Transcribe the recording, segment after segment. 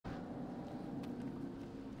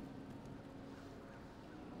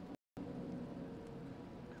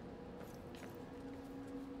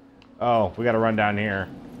Oh, we gotta run down here.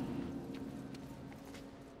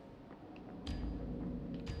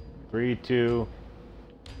 3, 2,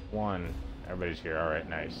 1. Everybody's here. Alright,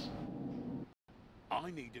 nice. I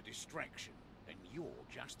need a distraction, and you're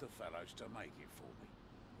just the fellows to make it for me.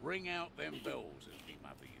 Ring out them bells, as me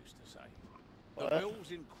mother used to say. The bells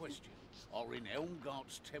in question are in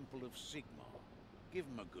Elmgart's Temple of Sigmar. Give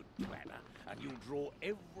them a good clatter, and you'll draw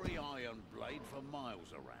every iron blade for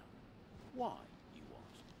miles around. Why, you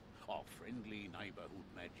ask? Our friendly neighborhood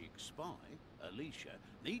magic spy, Alicia,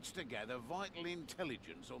 needs to gather vital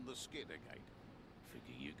intelligence on the Skittergate.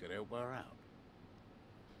 Figure you could help her out.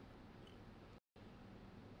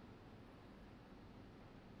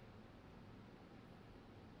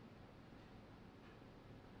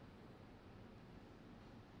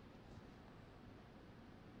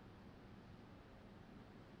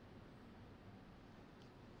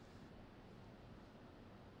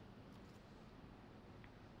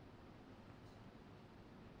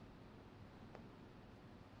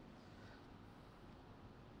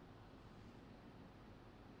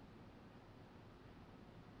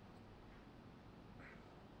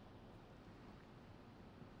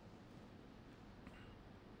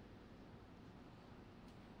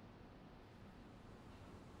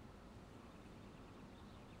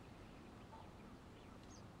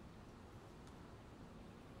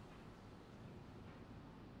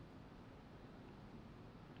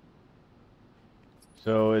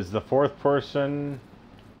 So is the fourth person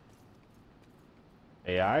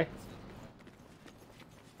AI?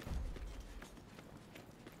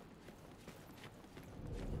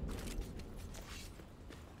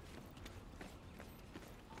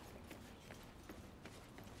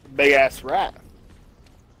 Big ass rat.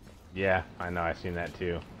 Yeah, I know. I've seen that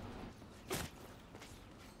too.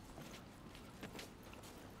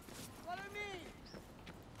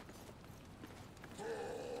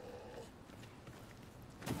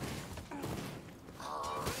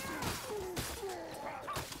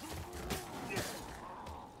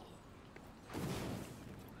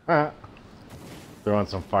 Throwing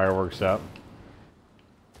some fireworks up.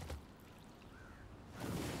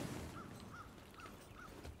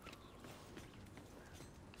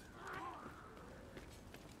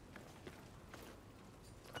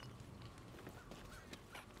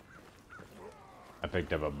 I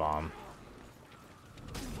picked up a bomb.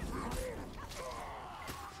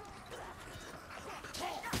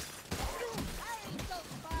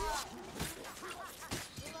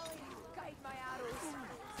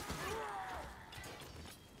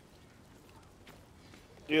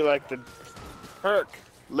 You like the perk?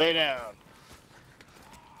 Lay down.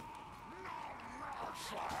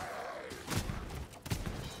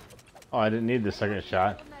 Oh, I didn't need the second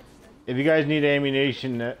shot. If you guys need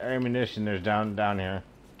ammunition, there's down here.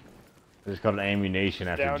 It's called ammunition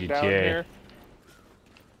after GTA. Down here.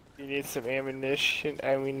 You need some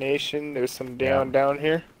ammunition. There's some down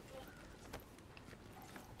here.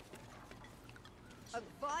 A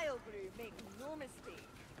vile brew, make no mistake.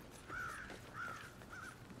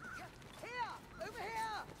 Here! Over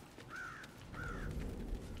here!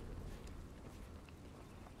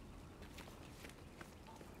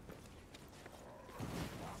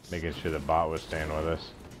 Making sure the bot was staying with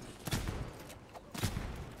us.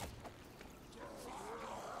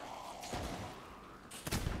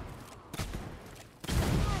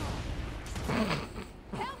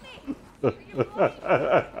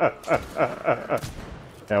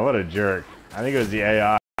 Yeah, what a jerk. I think it was the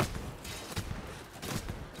AI.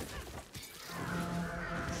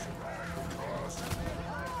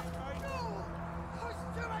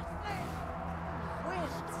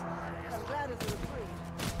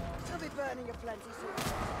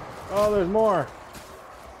 Oh, there's more.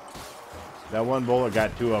 That one bullet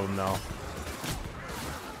got 2 of them, though.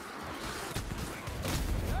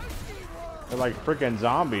 They're like freaking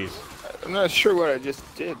zombies. I'm not sure what I just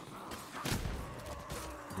did.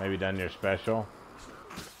 Maybe done your special.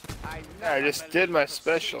 Yeah, I just did my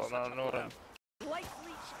special, and I don't know what I'm...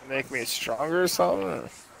 Make me stronger or something? Or...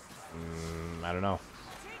 I don't know.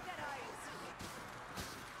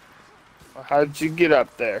 Well, how'd you get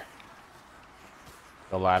up there?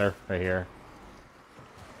 The ladder, right here.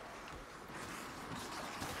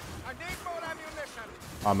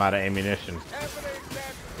 I'm out of ammunition.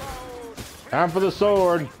 Time for the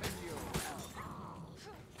sword!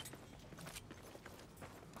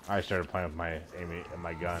 I started playing with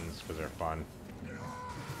my guns because they're fun.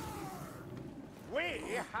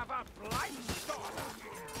 We have a blind spot.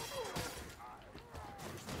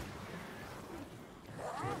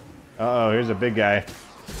 Uh-oh, here's a big guy.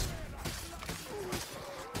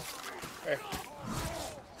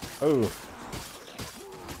 Oh.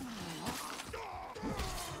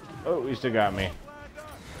 Oh, he still got me.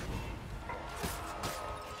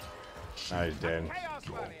 Now he's dead.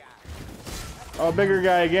 Oh, bigger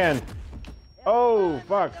guy again. Oh,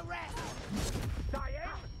 fuck.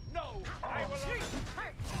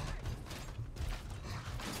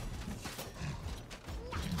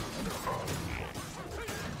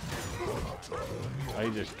 Oh,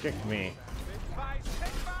 he just kicked me.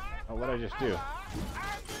 Oh, what'd I just do?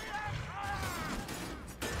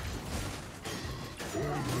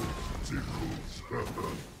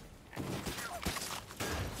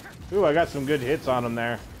 Ooh, I got some good hits on him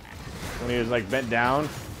there. When he was like bent down.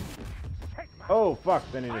 Oh, fuck,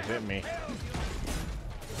 then he just hit me.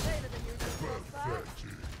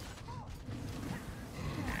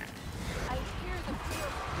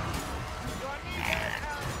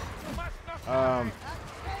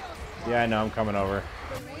 Yeah, I know, I'm coming over.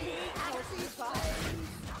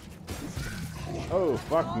 Oh,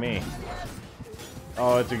 fuck me.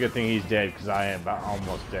 Oh, it's a good thing he's dead, because I am about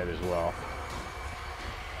almost dead as well.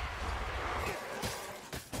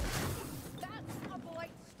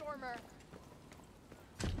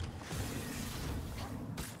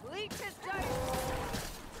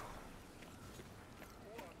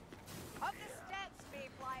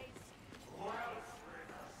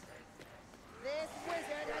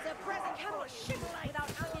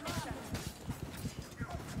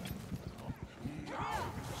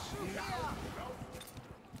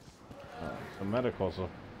 Some medical, so.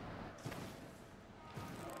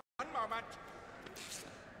 One moment.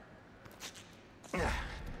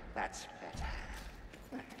 That's better.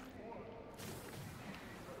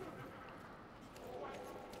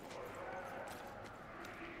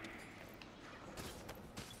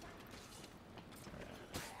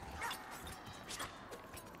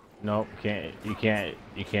 Nope, you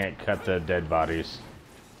can't cut the dead bodies.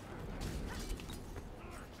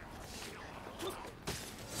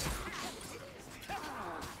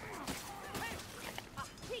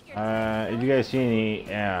 If you guys see any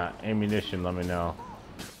ammunition, let me know.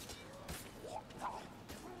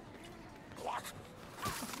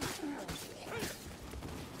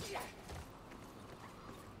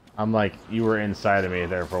 I'm like, you were inside of me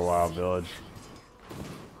there for a while, Village.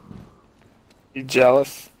 You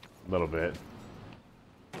jealous? A little bit.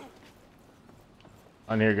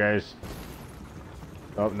 On here, guys.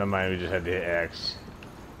 Oh, never mind, we just had to hit X.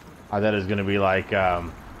 I thought it was gonna be like,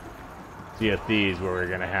 Sea of Thieves, where we're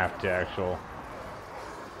gonna have to actual.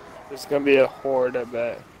 There's gonna be a horde, I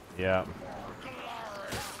bet. Yeah.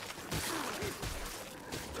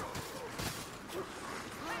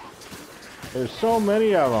 There's so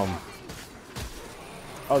many of them.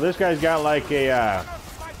 Oh, this guy's got like a,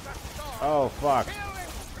 oh, fuck.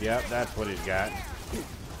 Yep, that's what he's got.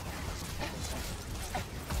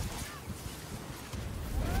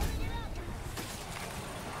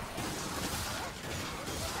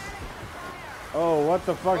 Oh, what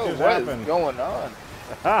the fuck just happened? What is going on?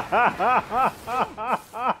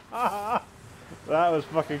 That was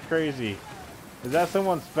fucking crazy. Is that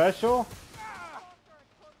someone special?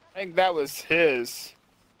 I think that was his.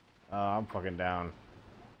 Oh, I'm fucking down.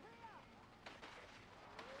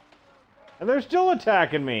 And they're still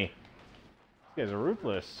attacking me. These guys are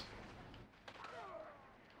ruthless.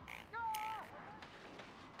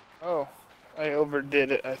 Oh, I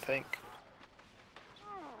overdid it, I think.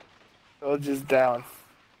 Village is down.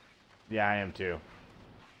 Yeah, I am too.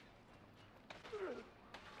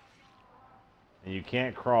 And you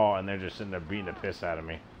can't crawl, and they're just sitting there beating the piss out of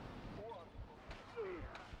me.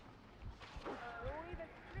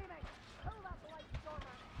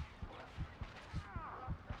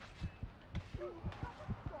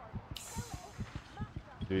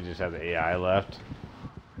 Do we just have the AI left?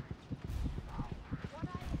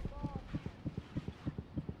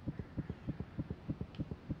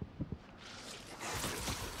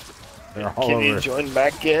 They're all Can over. you join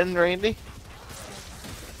back in, Randy?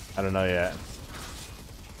 I don't know yet.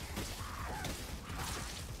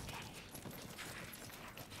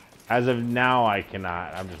 As of now, I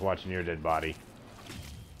cannot. I'm just watching your dead body.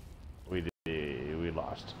 We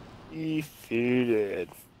lost. Defeated.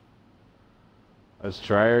 Let's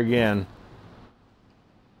try her again.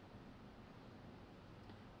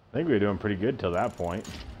 I think we were doing pretty good till that point.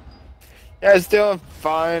 Yeah, it's doing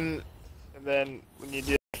fine. And then when you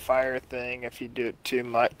do the fire thing, if you do it too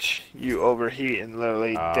much, you overheat and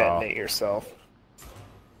literally detonate yourself.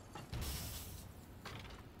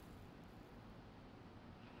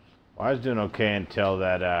 Well, I was doing okay until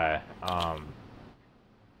that,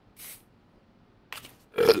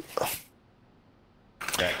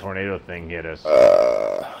 that tornado thing hit us.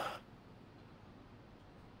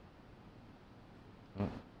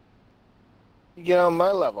 I You get on my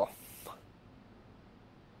level.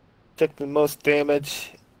 Took the most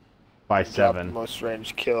damage. By Dropped 7. the most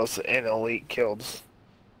range kills and elite kills.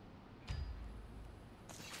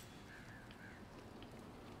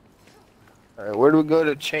 Alright, where do we go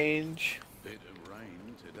to change? Bit of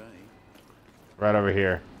rain today. Right over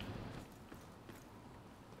here.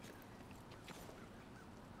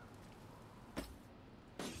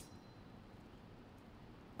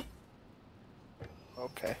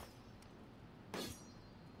 Okay.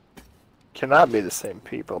 Cannot be the same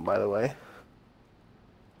people, by the way.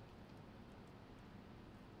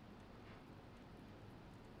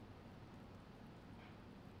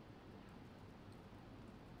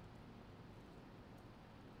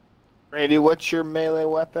 Randy, what's your melee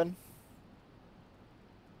weapon?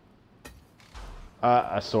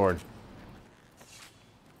 A sword.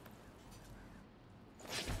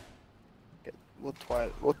 Okay,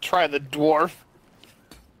 we'll try the dwarf.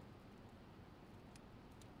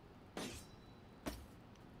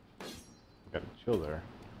 Got a chill there.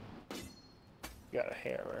 Got a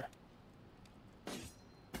hammer.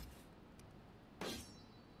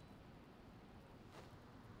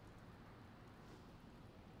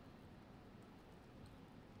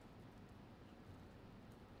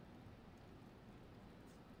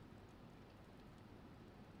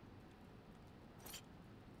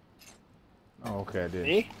 Oh, okay, I did.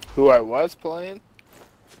 Me? Who I was playing?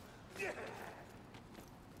 There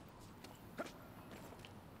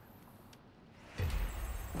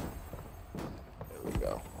we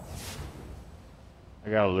go. I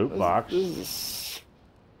got a loot box. This is...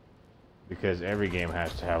 Because every game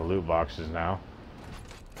has to have loot boxes now.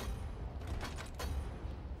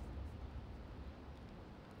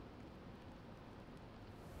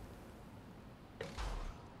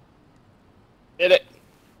 Hit it.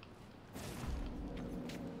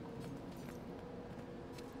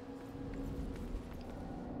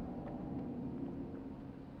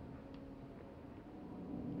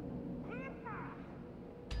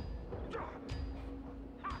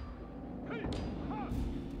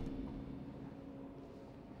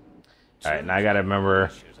 Alright, and I gotta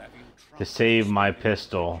remember to save my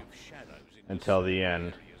pistol until the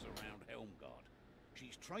end.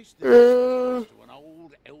 She's traced the to an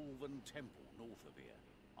old elven temple north of here.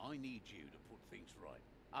 I need you to put things right.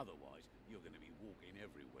 Otherwise, you're going to be walking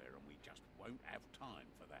everywhere and we just won't have time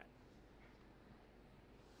for that.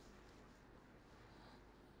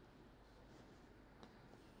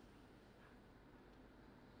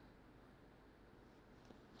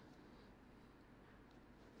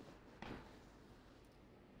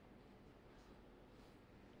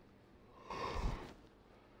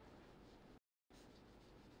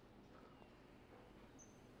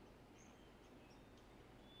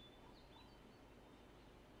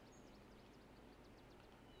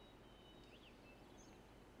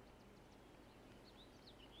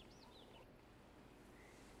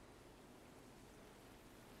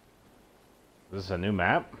 Is this a new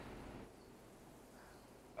map?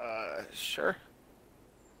 Sure.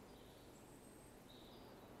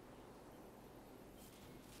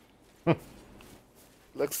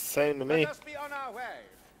 Looks the same to me. Let us be on our way.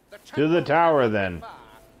 To the tower, then.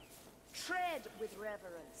 Tread with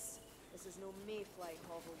reverence. This is no mayfly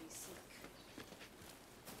hovel we seek.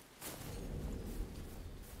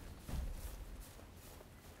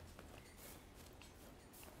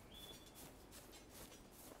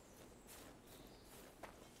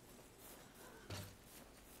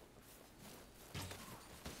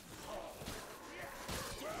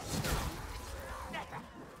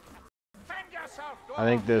 I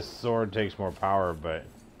think this sword takes more power, but...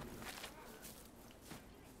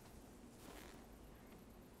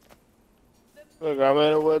 Look, I'm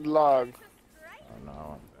in a wood log. Oh no, I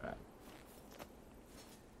want that.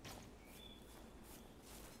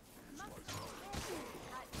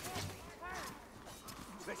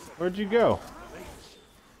 Where'd you go?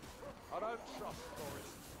 I don't trust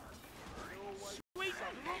Boris.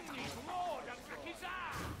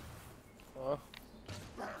 Huh?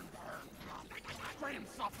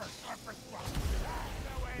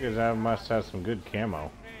 You guys must have some good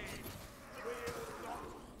camo.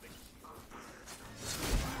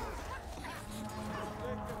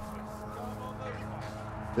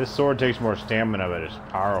 This sword takes more stamina, but it's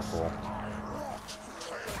powerful.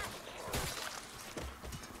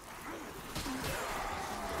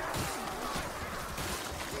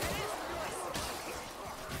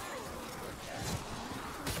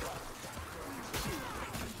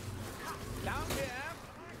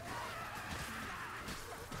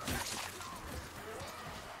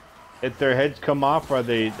 If their heads come off, are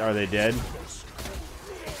they dead?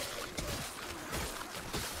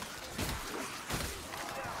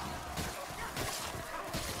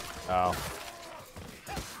 Oh.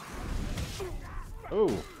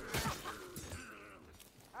 Ooh.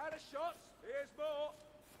 Out of shots. Here's more.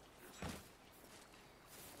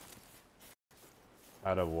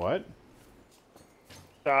 Out of what?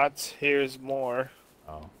 Shots. Here's more.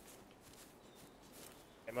 Oh.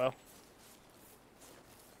 Ammo.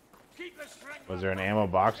 Keep the strength. Was there an ammo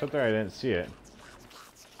box up there? I didn't see it.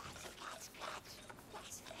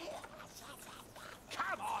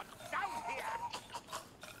 Come on, down here.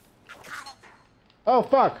 Oh,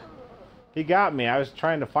 fuck! He got me. I was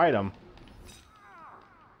trying to fight him.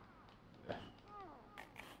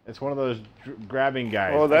 It's one of those grabbing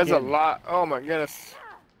guys. Oh, that's a lot. Oh my goodness.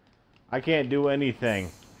 I can't do anything.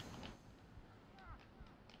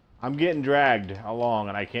 I'm getting dragged along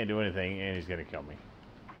and I can't do anything, and he's gonna kill me.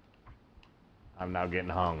 I'm now getting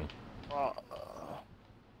hung.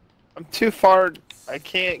 I'm too far. I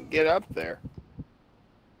can't get up there.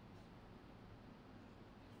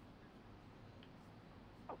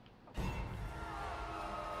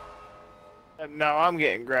 And now I'm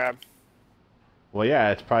getting grabbed. Well,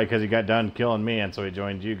 yeah, it's probably because he got done killing me, and so he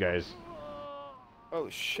joined you guys. Oh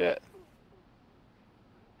shit.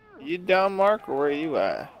 You down, Mark, or where are you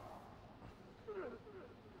at?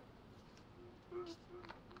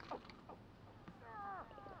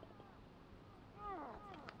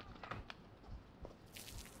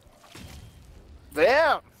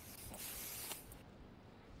 Damn.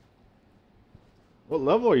 What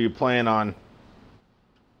level are you playing on?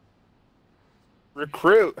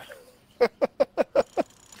 Recruit.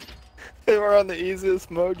 They were on the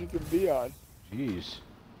easiest mode you could be on. Jeez.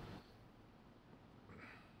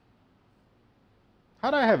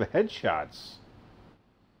 How'd I have headshots?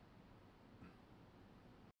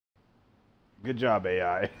 Good job,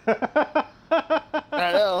 AI.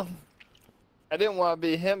 I know. I didn't want to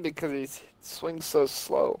be him because he swings so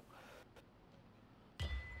slow.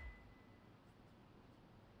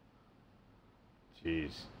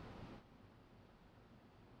 Jeez.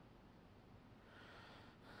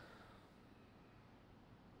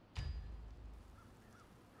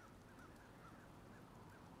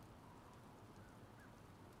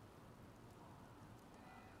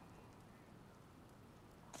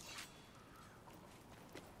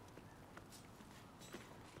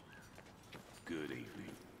 Good evening.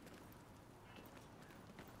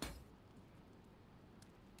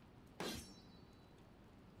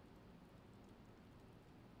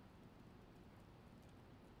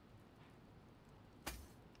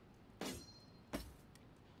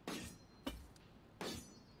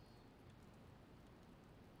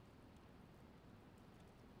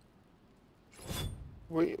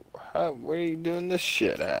 Where are you doing this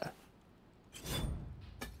shit at?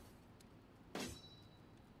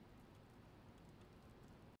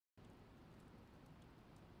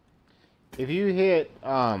 If you hit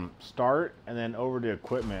start and then over to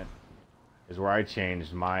equipment is where I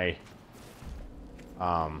changed my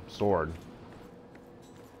sword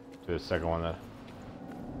to the second one that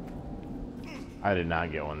I did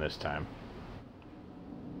not get one this time.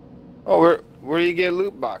 Oh, where do you get a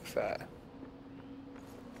loot box at?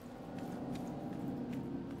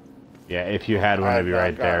 Yeah, if you had one, it'd be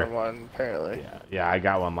right there. One apparently. Yeah, I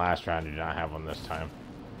got one last round. Did not have one this time.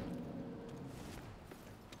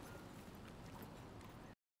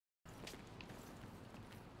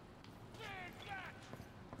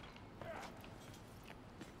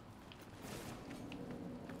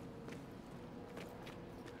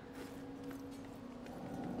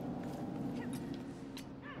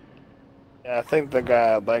 Yeah, I think the guy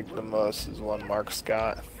I like the most is one Mark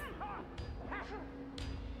Scott.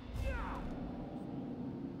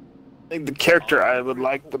 I think the character I would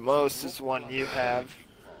like the most is one you have.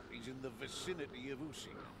 He's in the vicinity of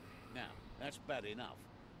Using. Now, that's bad enough,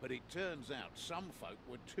 but it turns out some folk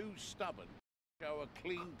were too stubborn to show a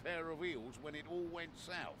clean pair of heels when it all went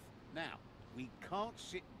south. Now, we can't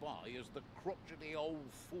sit by as the crotchety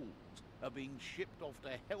old fools are being shipped off to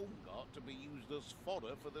Helmgart to be used as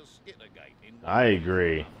fodder for the Skittergate in I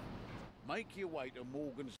agree. Make your way to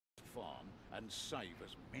Morgan's farm and save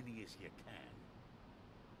as many as you can.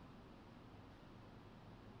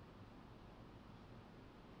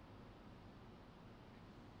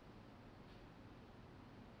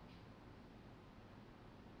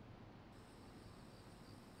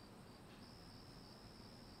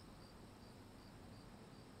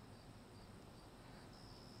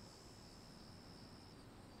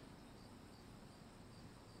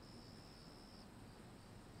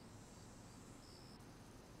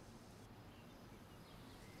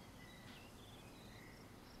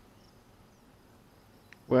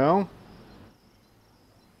 Well,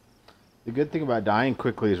 the good thing about dying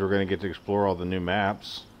quickly is we're going to get to explore all the new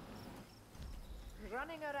maps.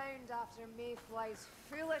 around after mayflies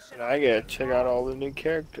foolish And I gotta check out all the new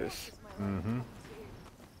characters. Mm-hmm.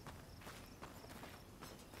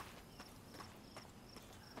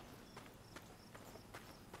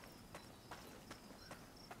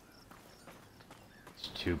 It's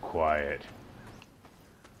too quiet.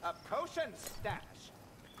 A potion stash.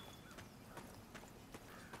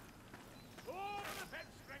 Oh, the pen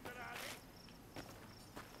strength, Arnie.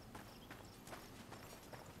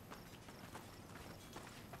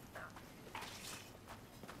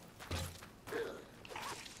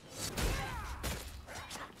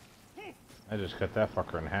 I just cut that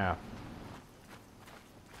fucker in half.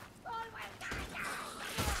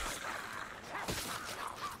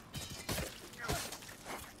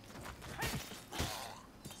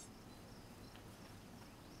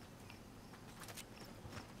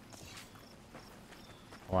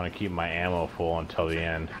 I want to keep my ammo full until the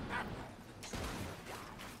end.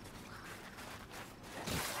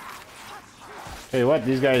 Hey, what?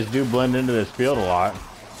 These guys do blend into this field a lot.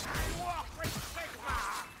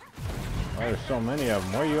 Oh, there's so many of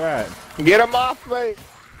them. Where you at? Get him off me!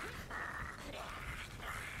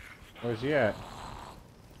 Where's he at?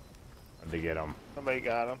 How'd they get him? Somebody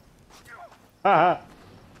got him. Haha!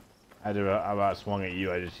 I about swung at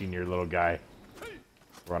you. I just seen your little guy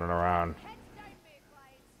running around.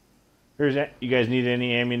 Here's that. You guys need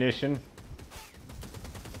any ammunition?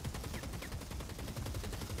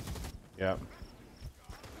 Yep.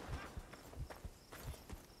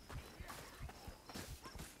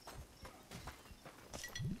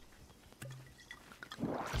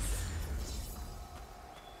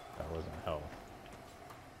 That wasn't hell.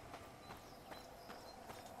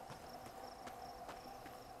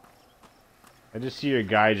 I just see your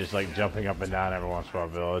guy just like jumping up and down every once in a while,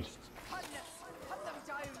 village.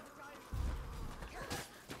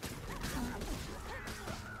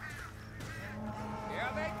 Here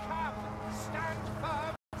they come. Stand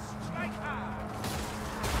firm. Strike hard.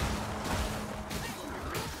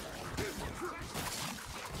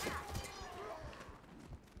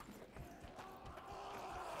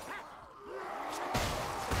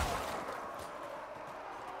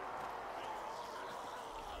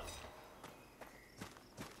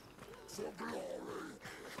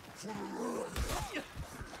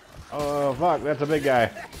 Oh fuck, that's a big guy.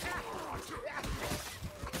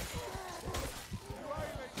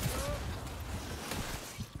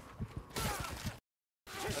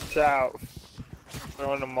 Watch out.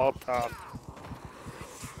 Throwing them up top.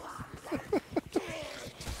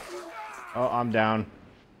 Oh, I'm down.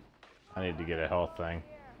 I need to get a health thing.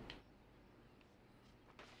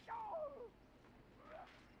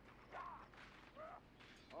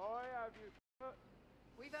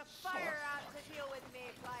 We've a fire out to deal with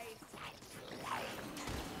mayflies.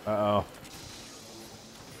 Uh-oh.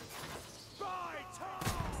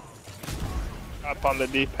 Up on the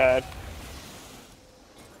D-pad.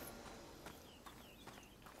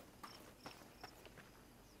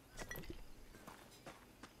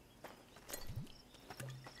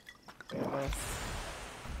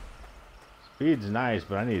 Speed's nice,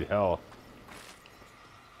 but I need health.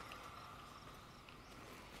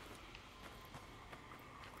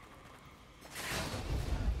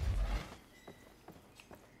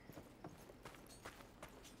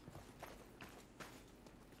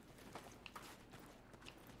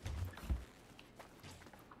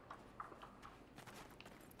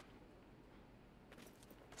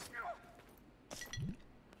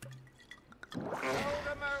 Hold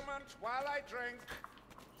a moment while I drink.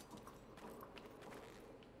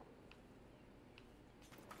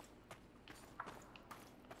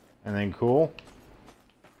 Anything cool?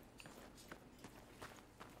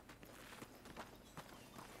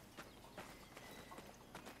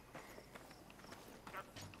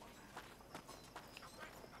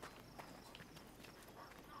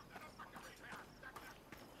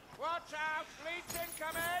 Watch out, fleet's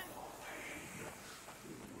incoming.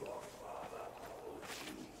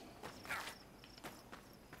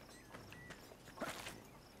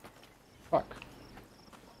 Fuck.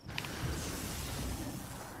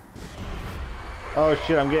 Oh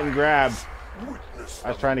shit, I'm getting grabbed. I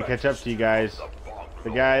was trying to catch up to you guys. The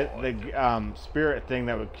guy, the spirit thing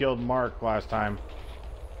that killed Mark last time.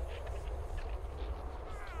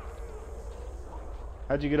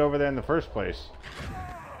 How'd you get over there in the first place?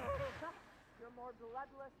 You're more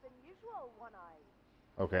bloodless than usual,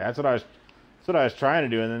 One-Eye. Okay, that's what I was trying to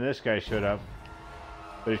do, and then this guy showed up.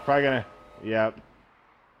 But he's probably gonna, yep.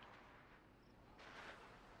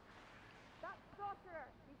 That sorcerer,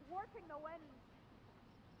 he's working the wind.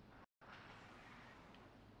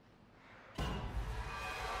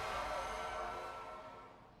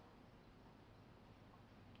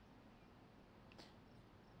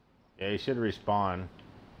 Yeah, he should respawn.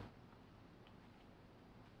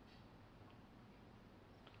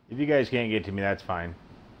 If you guys can't get to me, that's fine.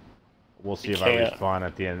 We'll see if I respawn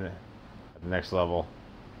at the end, at the next level.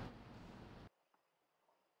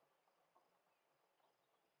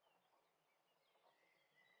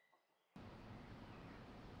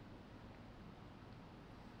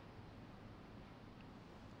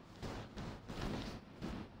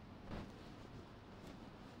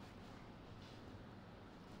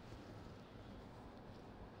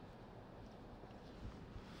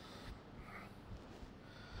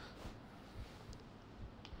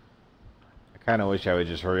 I kind of wish I would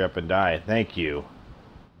just hurry up and die. Thank you.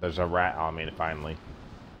 There's a rat on me finally.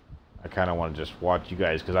 I kind of want to just watch you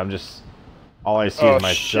guys because I'm just... all I see is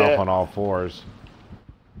myself on all fours.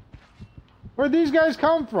 Where'd these guys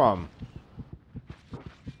come from?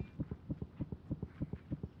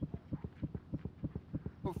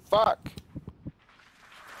 Oh, fuck.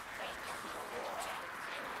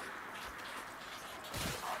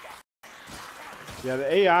 Yeah,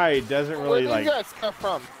 the AI doesn't really like... Where'd these guys come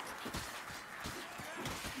from?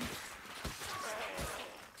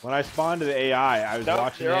 When I spawned to the AI, I was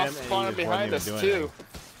watching him, and he just wasn't even doing anything.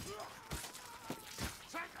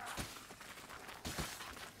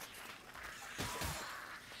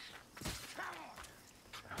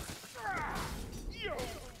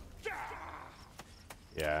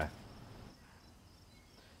 Yeah.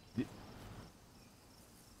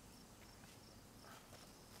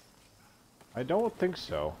 I don't think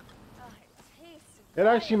so. It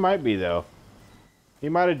actually might be, though. He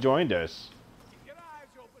might have joined us.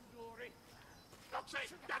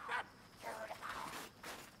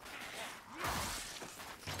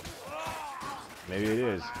 Maybe it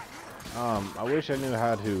is. I wish I knew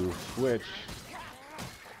how to switch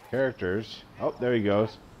characters. Oh, there he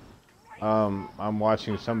goes. I'm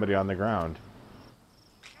watching somebody on the ground.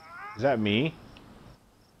 Is that me?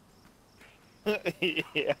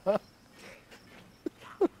 Yeah.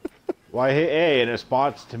 Well, I hit A and it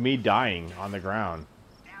spots to me dying on the ground.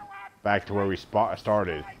 Back to where we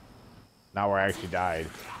started. Not where I actually died.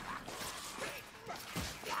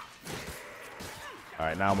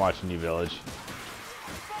 Alright, now I'm watching you, Village.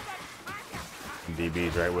 And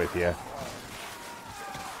DB's right with you.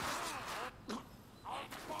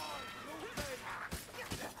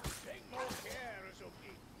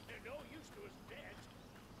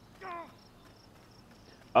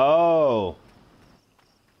 Oh!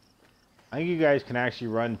 I think you guys can actually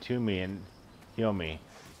run to me and heal me.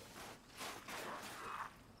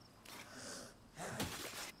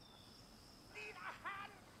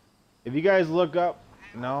 If you guys look up...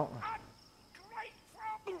 No.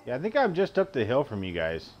 Yeah, I think I'm just up the hill from you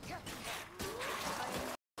guys.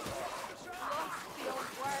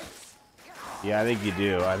 Yeah, I think you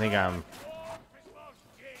do. I think I'm...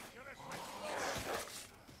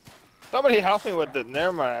 Somebody help me with it.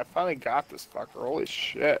 Never mind. I finally got this fucker. Holy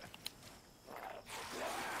shit.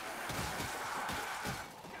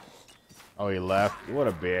 Oh, he left? What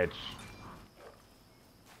a bitch.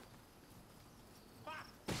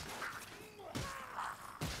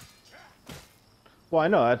 Well, I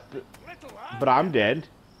know that's... But I'm dead.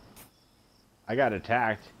 I got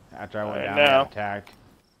attacked. After I went down, I got attacked.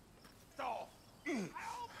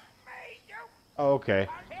 Oh, okay.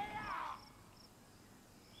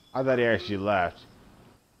 I thought he actually left.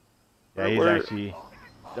 Yeah, he's actually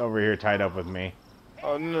over here tied up with me.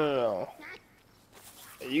 Oh, no.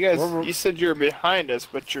 You guys, you said you were behind us,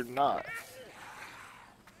 but you're not.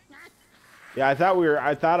 Yeah, I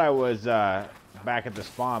thought I was back at the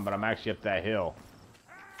spawn, but I'm actually up that hill.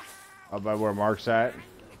 Up by where Mark's at.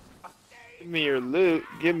 Give me your loot.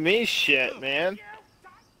 Give me shit, man.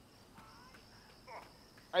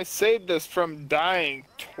 I saved us from dying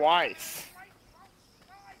twice.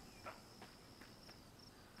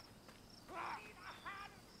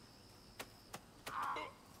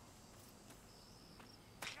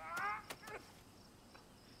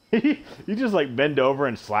 You just like bend over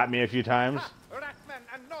and slap me a few times.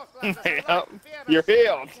 Yep, you're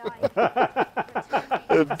healed.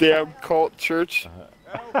 The damn cult church.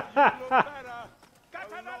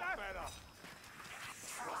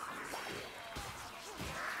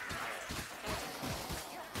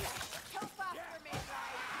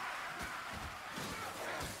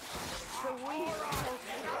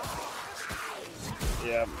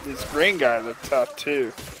 Yeah, these green guys are tough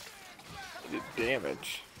too. They do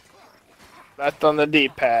damage. Left on the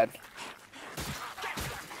D-pad.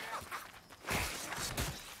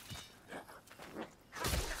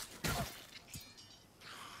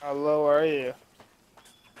 How low are you?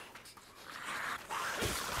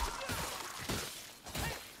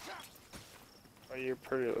 Oh, you're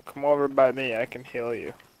pretty. Come over by me. I can heal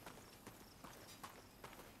you.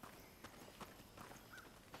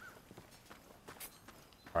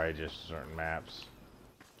 Probably just certain maps.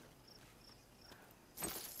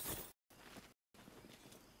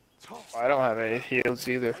 I don't have any heals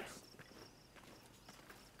either.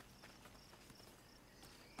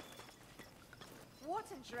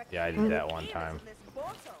 Yeah, I did that one time.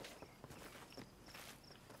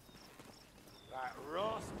 That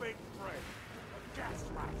roast big bread. A gas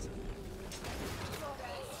rat.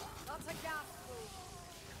 That's a gas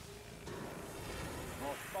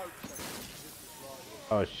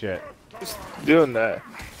Oh shit. Just doing that.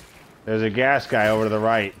 There's a gas guy over to the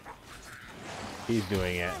right. He's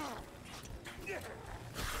doing it.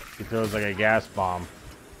 He throws like a gas bomb.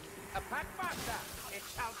 A pack master. It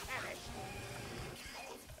shall perish.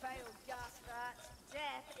 failed gas rat.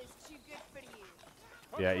 Death is too good for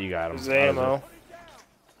you. Yeah, you got him. There's ammo.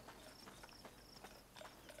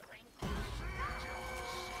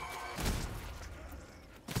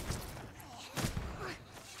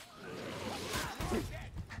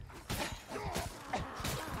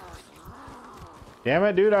 Damn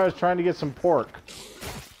it, dude! I was trying to get some pork.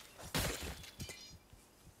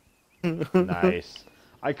 Nice.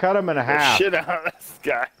 I cut him in half. Shit out of this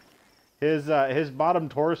guy. His bottom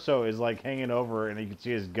torso is like hanging over, and you can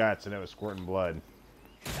see his guts, and it was squirting blood.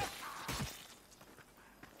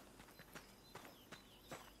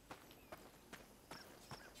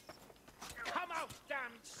 Come out,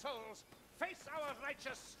 damned souls. Face our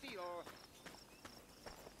righteous steel.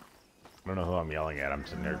 I don't know who I'm yelling at. I'm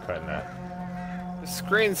sitting there cutting that. The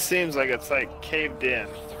screen seems like it's like caved in.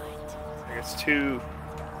 Like it's too.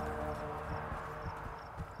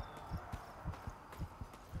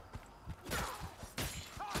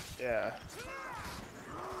 Yeah.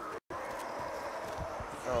 I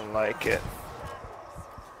don't like it.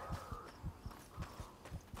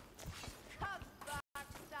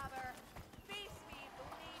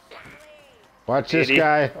 Watch this Idiot.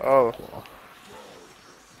 guy. Oh.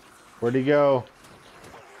 Where'd he go?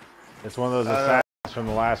 It's one of those assassins from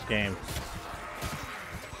the last game.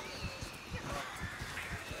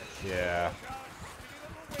 Yeah.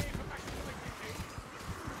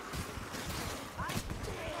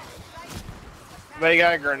 They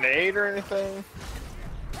got a grenade or anything?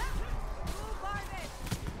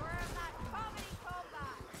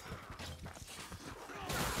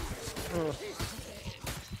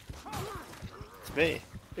 It's me.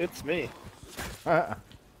 It's me. I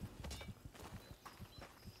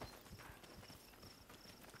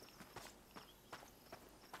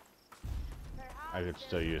could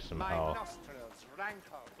still use some My help. nostrils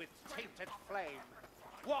rankle with tainted flame.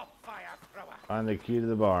 Warp fire thrower. Find the key to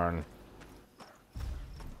the barn.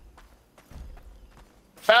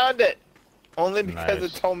 Found it! Only because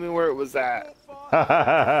Nice. it told me where it was at.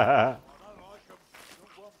 Oh.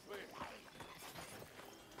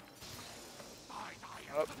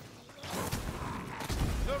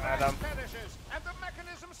 The Adam. race perishes and the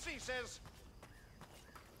mechanism ceases.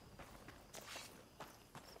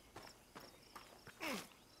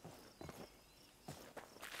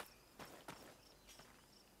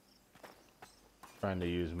 Trying to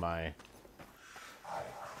use my...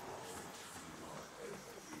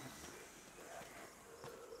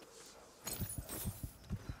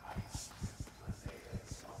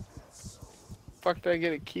 Fuck did I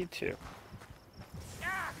get a key to?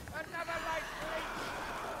 Ah, another life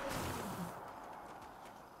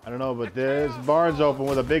I don't know, but this barn's open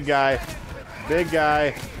with a big guy. Big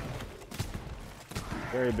guy.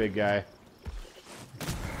 Very big guy.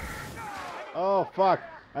 Oh, fuck.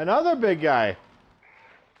 Another big guy.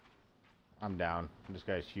 I'm down. This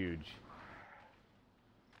guy's huge.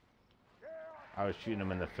 I was shooting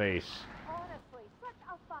him in the face. Honestly, such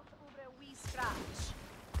a fuss over a wee scratch.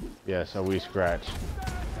 Yes, a wee scratch.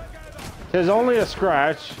 Tis only a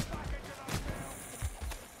scratch.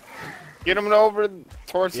 Get him over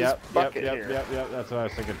towards Yep, this bucket yep, here. yep. That's what I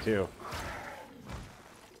was thinking too.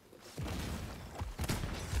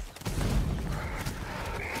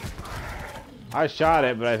 I shot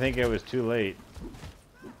it, but I think it was too late.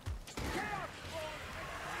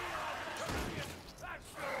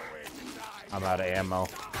 I'm out of ammo.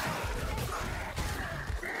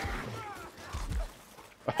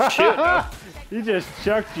 Shit, no. He just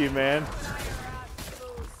chucked you, man.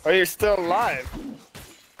 Oh, you're still alive.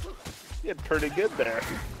 You did pretty good there.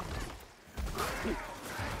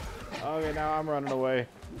 Okay, now I'm running away.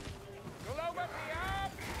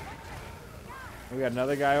 We got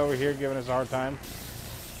another guy over here giving us a hard time.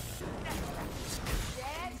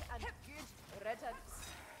 Dead and good riddance.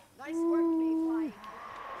 Nice work, Mayfly.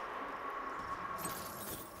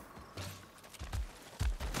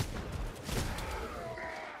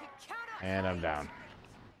 And I'm down.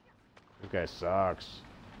 This guy sucks.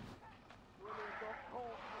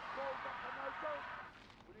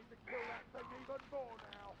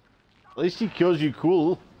 At least he kills you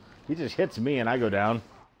cool. He just hits me and I go down.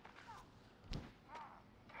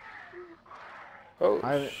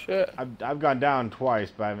 Oh, shit. I've gone down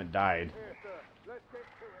twice, but I haven't died.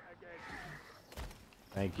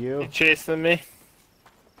 Thank you. You chasing me?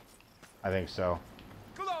 I think so.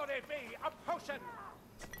 Glory be, a potion!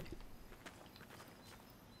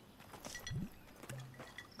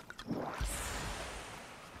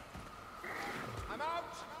 I'm out!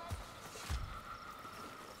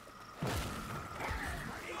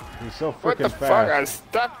 He's so What the freaking fuck? fast.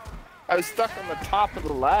 I was stuck on the top of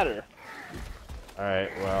the ladder.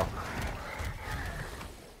 Alright, well.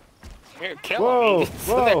 You're killing me.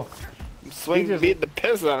 Whoa! I'm swinging, just- beat the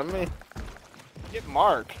piss out of me. Get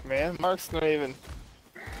Mark, man. Mark's not even.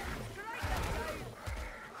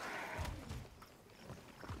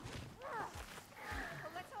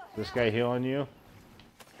 This guy healing you?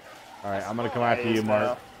 Alright, I'm gonna come after you,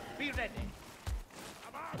 Mark. Be ready.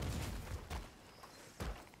 Come on!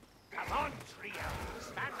 Come on, trio!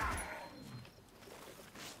 Stand up!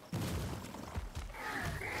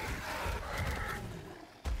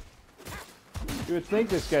 You would think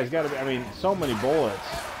this guy's gotta be, I mean, so many bullets.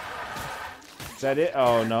 Is that it?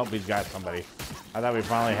 Oh, nope, he's got somebody. I thought we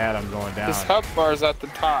finally had him going down. His health bar's at the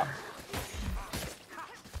top.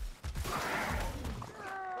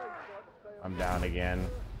 I'm down again.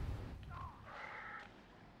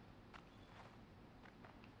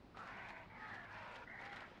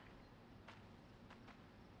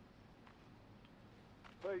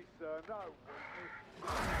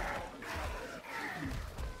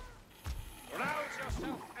 Rouse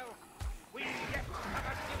yourself, Elf! We yet have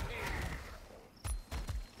a duty!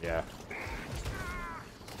 Yeah.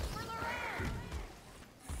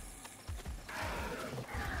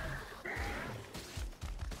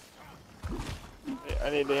 I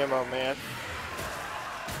need ammo, man.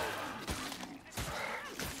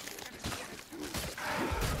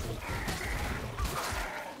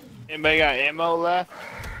 Anybody got ammo left?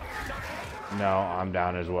 No, I'm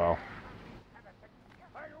down as well.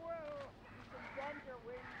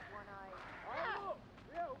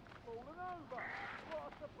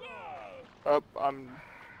 Oh, I'm.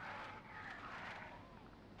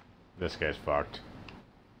 This guy's fucked.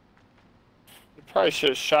 You probably should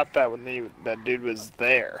have shot that when that dude was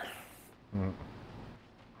there. Mm.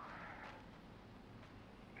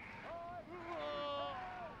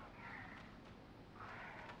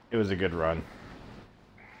 It was a good run.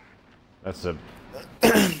 That's a...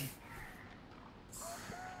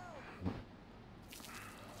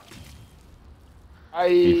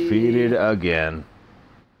 Defeated again.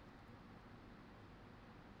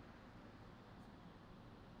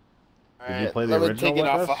 Did you play the let me original take it with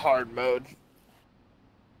off us? of hard mode.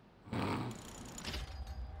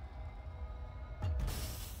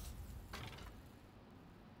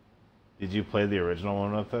 Did you play the original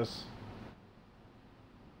one with us?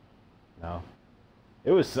 No.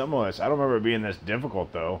 It was similar. I don't remember it being this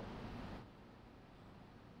difficult, though.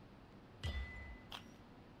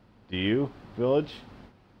 Do you, Village?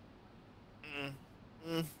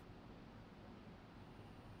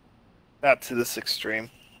 Not to this extreme.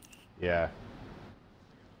 Yeah.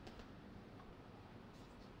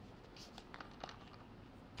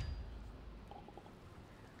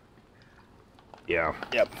 Yeah.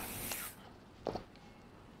 Yep.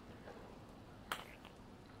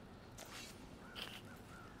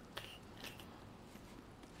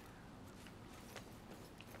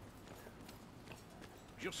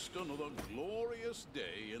 Just another glorious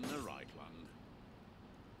day in the Right Land.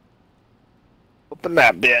 Open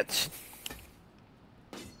that bitch.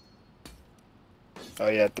 Oh,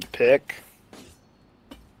 you have to pick.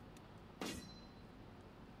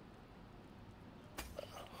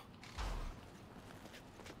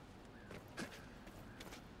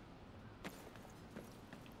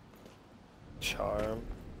 Charm.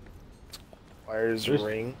 Wires There's-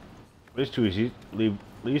 ring. At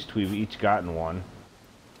least we've each gotten one.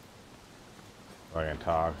 I can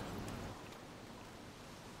talk.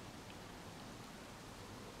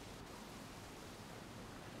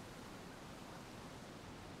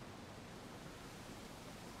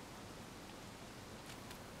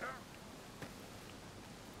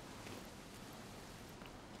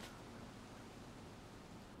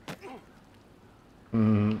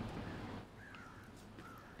 Hmm.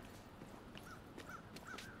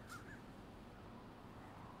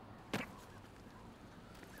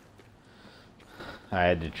 I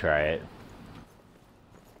had to try it.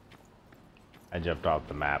 I jumped off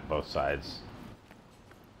the map both sides.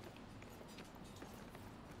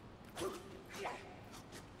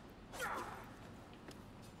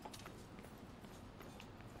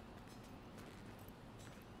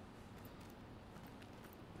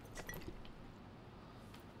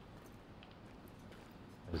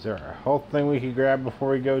 Is there a health thing we could grab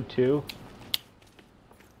before we go too?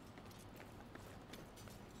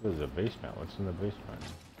 There's a basement. What's in the basement?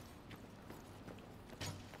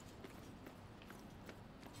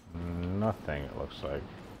 Nothing, it looks like.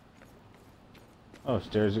 Oh,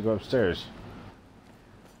 stairs to go upstairs.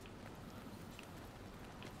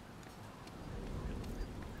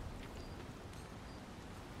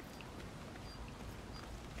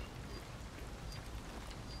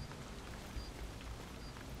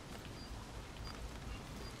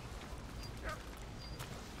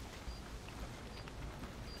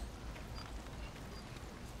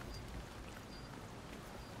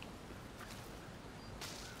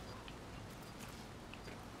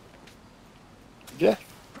 Yeah.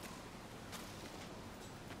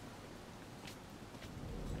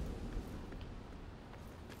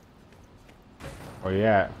 Where you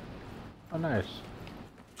at? Oh, nice.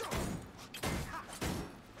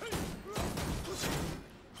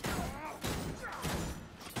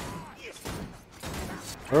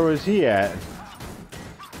 Where was he at?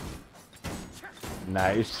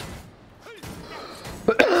 Nice.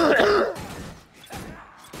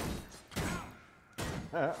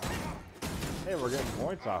 Hey, we're getting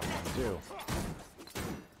points off him too.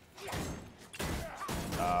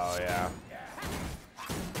 Oh yeah.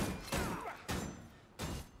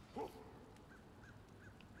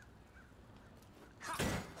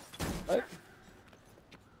 What?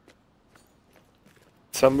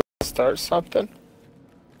 Somebody start something?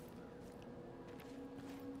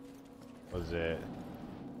 Was it?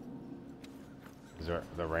 Is there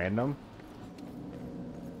the random?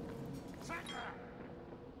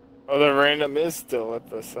 Oh, the random is still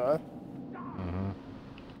with us, huh?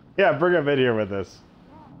 Yeah, bring him in here with us.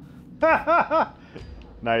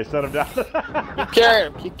 Nice, set him down. Keep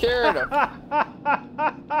carrying him, keep carrying him.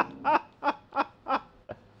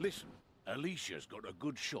 Listen, Alicia's got a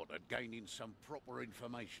good shot at gaining some proper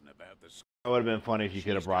information about the... It would have been funny if you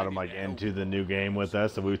could have brought him like into the new game with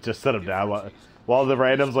us, and we would just set him down while the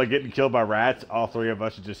randoms like getting killed by rats. All three of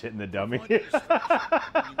us are just hitting the dummy.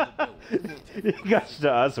 He got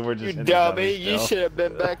to us, and we're just You hitting dummy, the you should have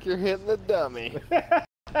been back here hitting the dummy.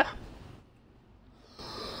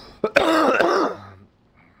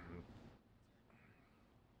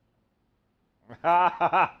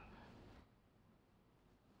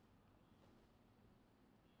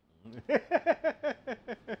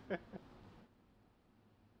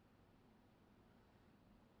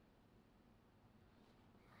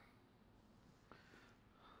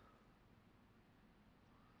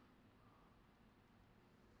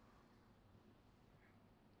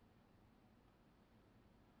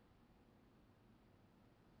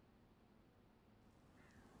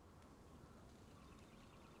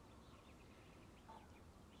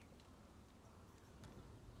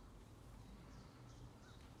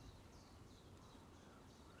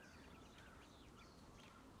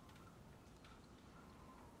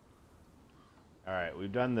 Alright,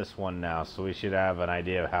 we've done this one now, so we should have an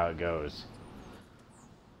idea of how it goes.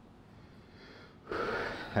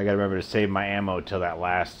 I gotta remember to save my ammo till that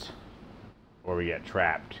last, where we get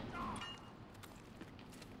trapped.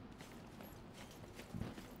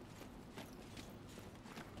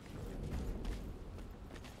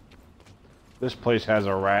 This place has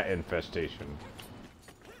a rat infestation.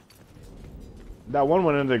 That one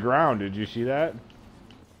went into the ground, did you see that?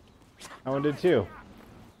 That one did too.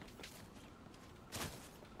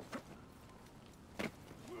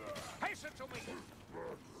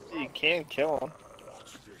 You can kill him.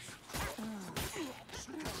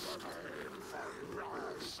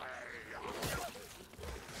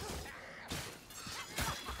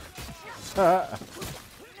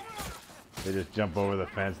 They just jump over the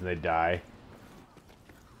fence and they die.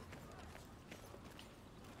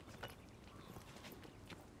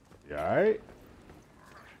 You alright?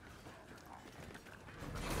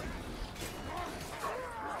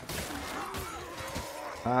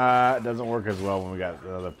 It doesn't work as well when we got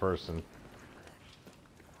the other person.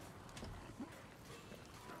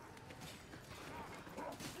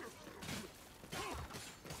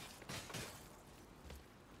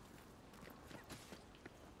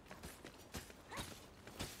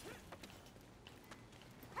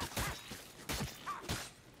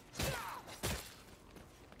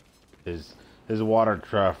 His water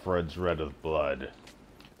trough runs red with blood.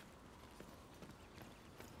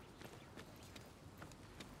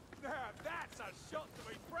 That's a shot to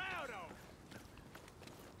be proud of.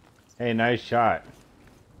 Hey, nice shot.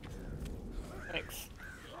 Thanks.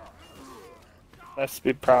 Nice to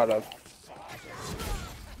be proud of.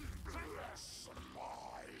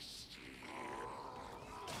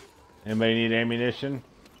 Anybody need ammunition?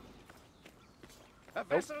 A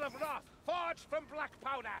Vessel of wrath, forged from black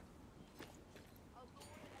powder.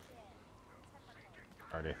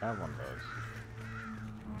 I already have one of those.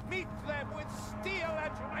 Meet them with steel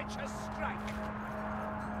and righteous strike.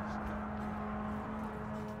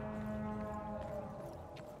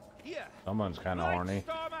 Here. Someone's kind of horny.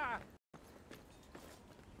 Stormer.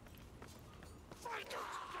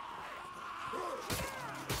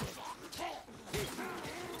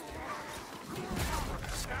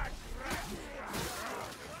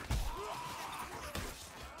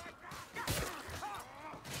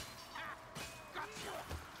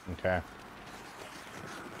 Okay.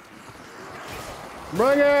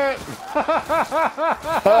 Bring it!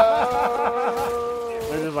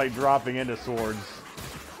 They're just like dropping into swords.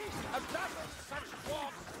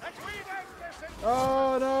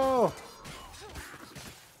 Oh no!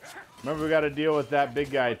 Remember, we got to deal with that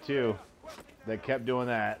big guy too, that kept doing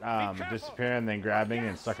that, disappearing, then grabbing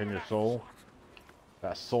and sucking your soul.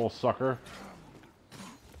 That soul sucker.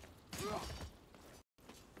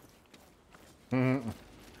 I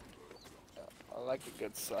like a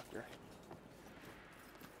good sucker.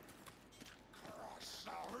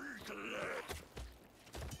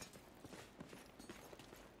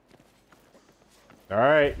 All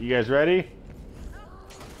right, you guys ready?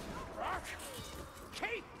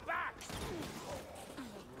 Keep back.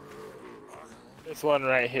 There's one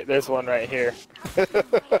right here. There's one right here.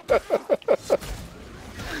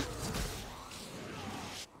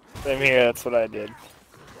 Same here. That's what I did.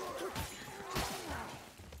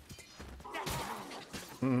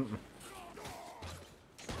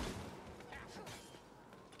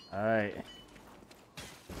 All right.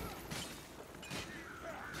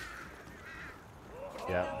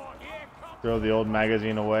 Yep. Throw the old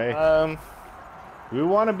magazine away. We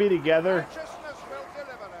want to be together. Righteousness will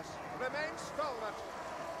deliver us. Remain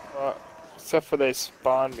stalwart. Except for they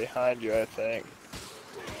spawn behind you, I think.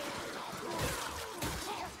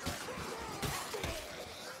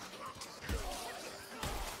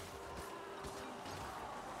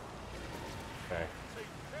 Okay.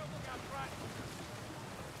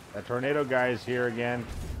 That tornado guy is here again.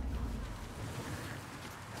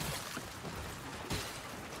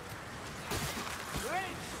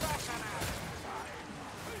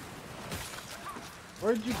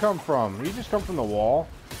 Where did you come from? You just come from the wall?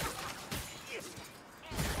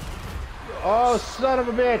 Oh, son of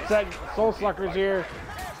a bitch! That soul sucker's here.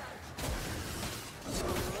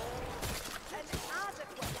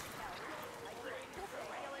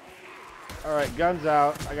 Alright, guns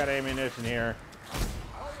out. I got ammunition here.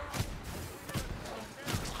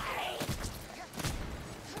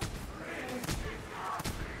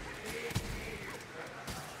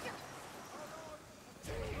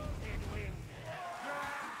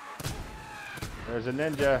 There's a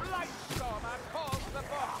ninja.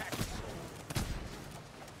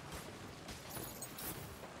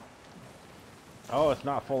 Oh, it's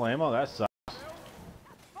not full ammo? That sucks.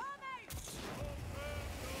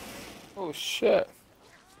 Oh shit.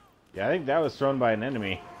 Yeah, I think that was thrown by an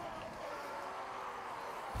enemy.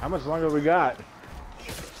 How much longer we got?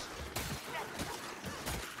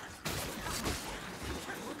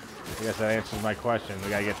 I guess that answers my question. We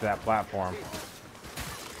gotta get to that platform.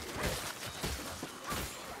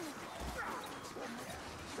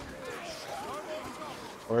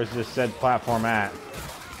 Where's this said platform at?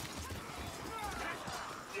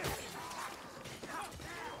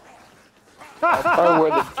 Or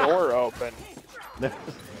where the door opened. There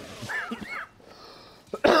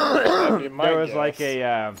was like a,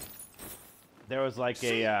 yep,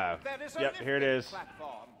 here it is.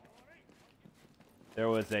 There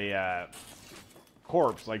was a,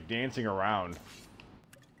 corpse, like, dancing around.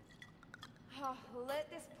 Oh, let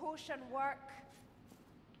this potion work.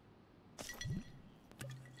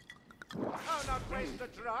 I'll not waste a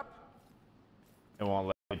drop. It won't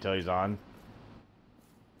let me until he's on.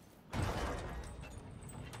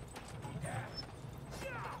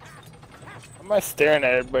 Why am I staring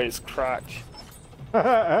at everybody's crotch?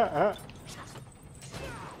 What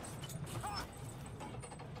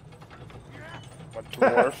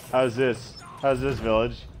dwarf? How's this? How's this,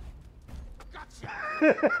 village?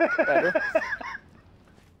 Better.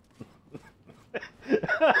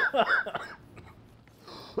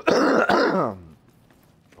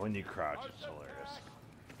 When you crouch, it's hilarious.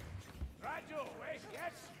 Right your way,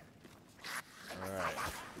 yes. Alright.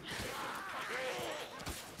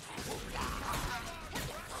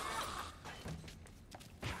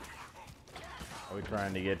 Are we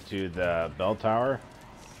trying to get to the bell tower?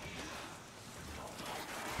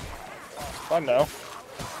 Fun though.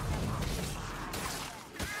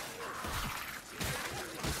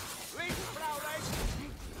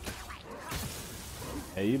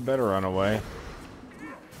 Hey, you better run away.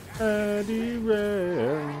 Eddie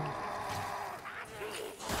Ray.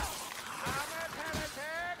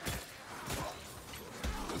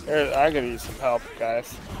 I could use some help,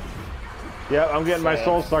 guys. Yeah, I'm getting my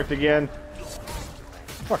soul sucked again.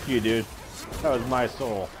 Fuck you, dude. That was my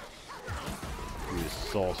soul. You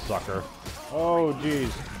soul sucker. Oh,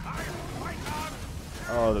 jeez.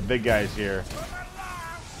 Oh, the big guy's here.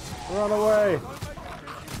 Run away.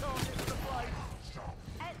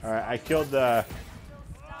 Alright, I killed the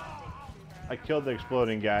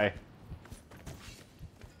exploding guy.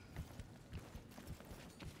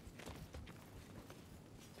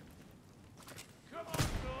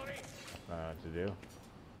 What to do.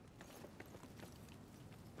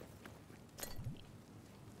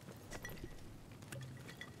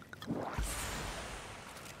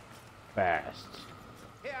 Fast.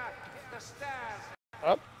 Here, the stairs.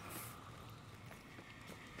 Up.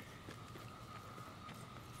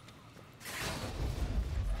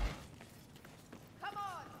 Come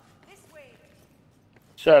on, this way.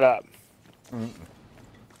 Shut up.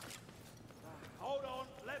 Hold on,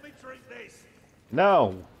 let me drink this.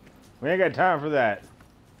 No, we ain't got time for that.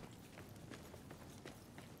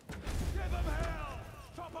 Give them hell!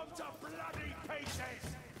 Chop them to bloody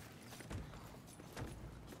pieces!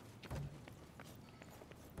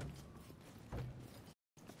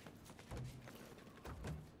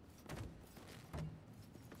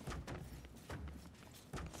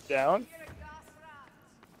 Down.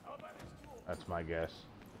 That's my guess.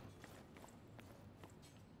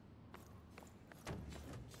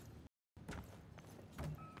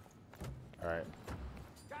 All right.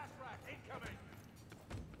 Gas rat incoming!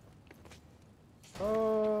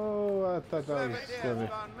 Oh, I thought that was Slivy.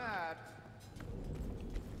 Gone mad.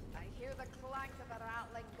 I hear the clank of a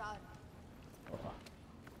rattling gun.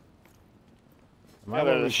 Am I Yeah,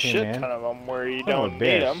 where there's we a came shit in? ton of them where you Son of a don't need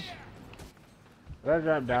bitch. them. Did I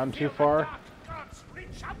drop down too far? Gods,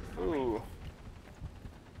 reach out for me. Ooh.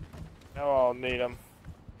 Now I'll need them.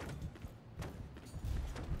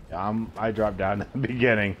 Yeah, I dropped down at the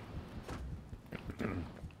beginning. Am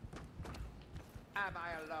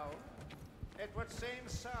I alone? It would seem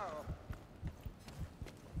so.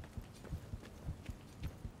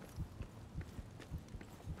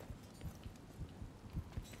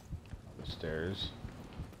 The stairs.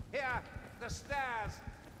 Here, the stairs.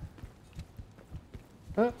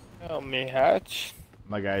 Huh? Help me, Hatch.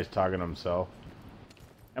 My guy's talking to himself.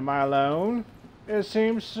 Am I alone? It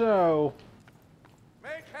seems so.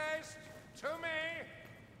 Make haste to me.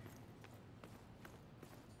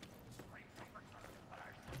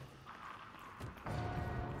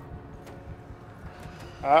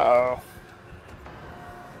 Uh-oh.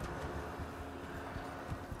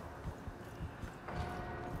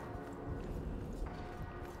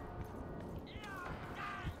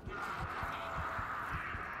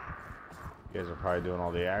 You guys are probably doing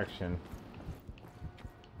all the action.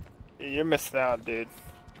 You're missing out, dude.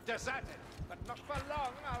 Deserted, but not for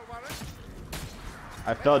long, I'll warrant.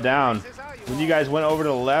 I fell down. When you guys went over to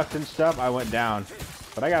the left and stuff, I went down.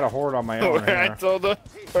 But I got a horde on my own Where I here. told him,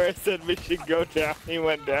 where I said we should go down, he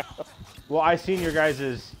went down. Well, I seen your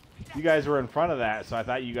guys's... You guys were in front of that, so I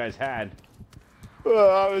thought you guys had. Well,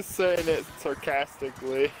 I was saying it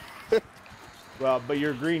sarcastically. Well, but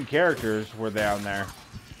your green characters were down there.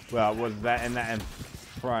 Well, was that in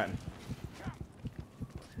front?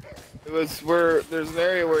 It was where there's an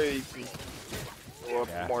area where you can go up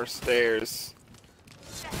Yeah. more stairs.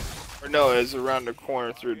 Or no, it's around the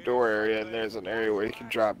corner through a door area, and there's an area where you can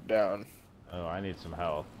drop down. Oh, I need some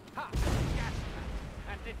help.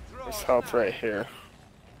 There's help right here.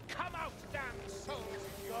 Come out, damn souls!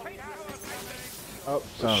 Face our coming. Oh,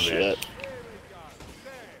 son of a Shit. bitch. Here we go.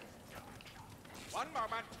 There. One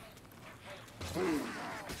moment.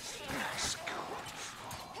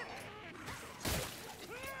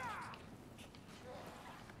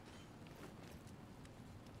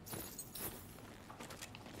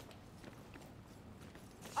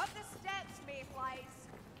 Up the steps, Mayflies.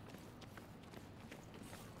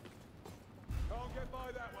 Can't get by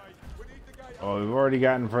that way. We need the gate. Oh, we've already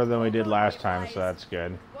gotten further than we did last time, so that's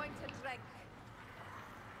good. Going to drink.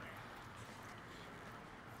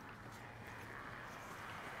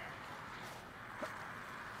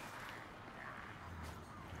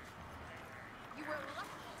 You were lucky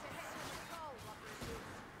to hit the skull,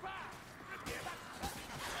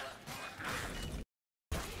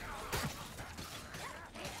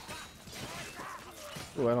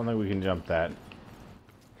 Ooh, I don't think we can jump that.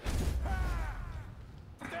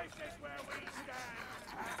 This is where we stand.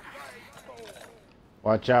 Great ball.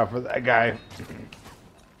 Watch out for that guy. Yes,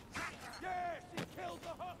 he killed the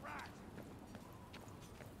hot rat.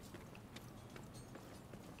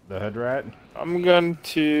 The hood rat? I'm going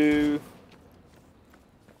to...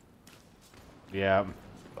 Yeah.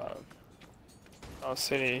 I don't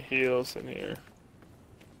see any heals in here.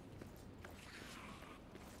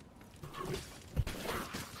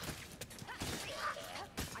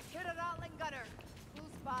 I killed a Ratling gunner.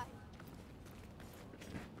 Who's by?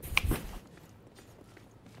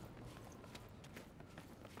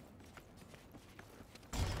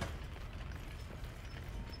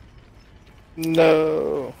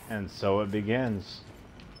 No. And so it begins.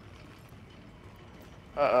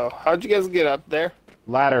 Uh-oh. How'd you guys get up there?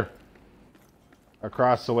 Ladder.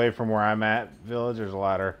 Across the way from where I'm at, village, there's a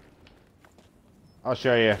ladder. I'll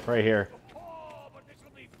show you right here. Oh, but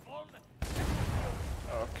this'll be fun.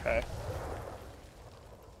 Okay.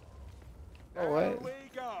 Oh, wait. Here we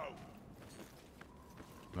go.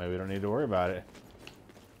 Maybe we don't need to worry about it.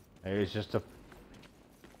 Maybe it's just a...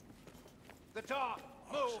 The door.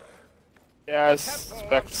 Move. Yeah, I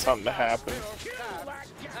expect something to happen.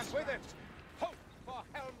 And with it, hope for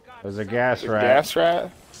Helmgard's There's a gas rat. Gas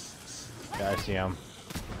rat? Yeah, I see him.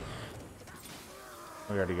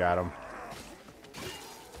 We already got him.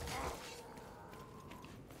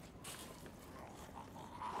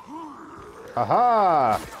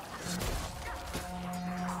 Haha!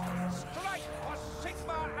 Strike for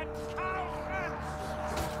Sigmar and Karl France!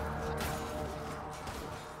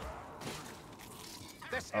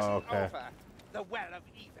 This isn't Okay. over. The well of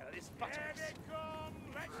evil is bottomless.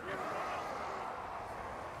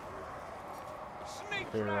 Sneak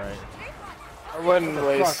You're right. I wouldn't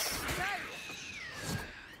waste.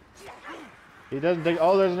 He doesn't take...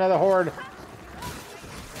 Oh, there's another horde.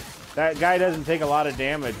 That guy doesn't take a lot of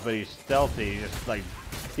damage, but he's stealthy. Just like...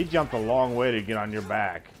 He jumped a long way to get on your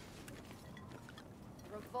back.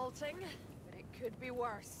 Revolting, but it could be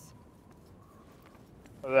worse.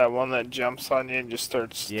 That one that jumps on you and just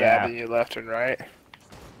starts stabbing you left and right.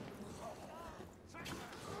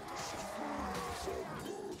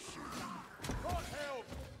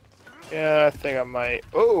 Yeah, I think I might.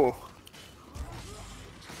 Oh!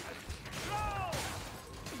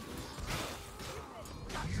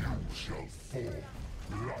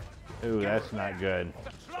 Ooh, that's not good.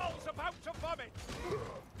 The troll's about to vomit!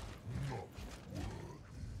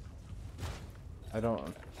 I don't...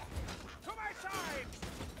 To my side!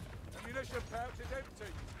 Ammunition pouch is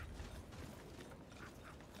empty.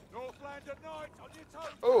 Northland at night, on your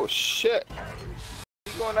toes! Oh, shit!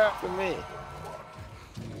 He's going after me.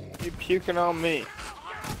 You puking on me.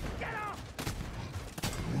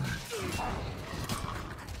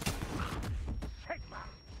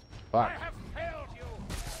 Fuck. I have failed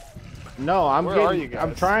you! No, I'm Where are getting... you I'm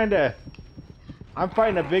guys? trying to... I'm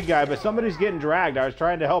fighting a big guy, but somebody's getting dragged. I was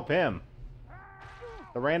trying to help him.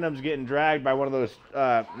 The random's getting dragged by one of those...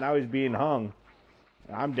 now he's being hung.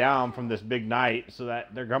 I'm down from this big knight, so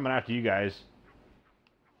that they're coming after you guys.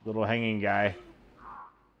 Little hanging guy.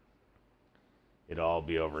 It'll all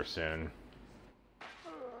be over soon.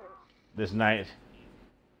 This knight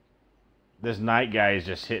guy is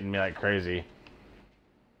just hitting me like crazy.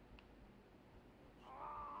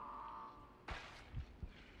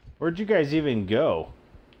 Where'd you guys even go?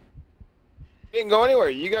 Didn't go anywhere.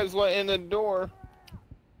 You guys went in the door.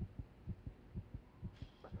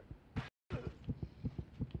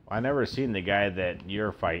 I never seen the guy that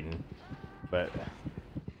you're fighting, but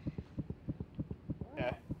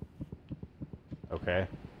Yeah. okay.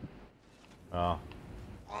 Oh,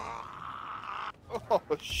 Oh,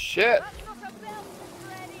 shit. That's not a belt,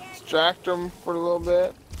 Freddy. Distract him for a little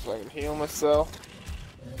bit so I can heal myself.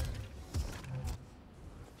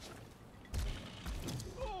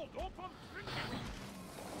 The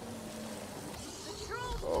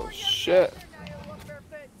trolls Oh, want your shit. treasure now, you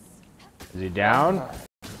lumberfoots. is he down?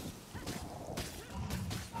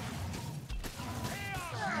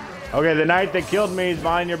 Okay, the knight that killed me is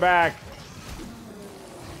behind your back.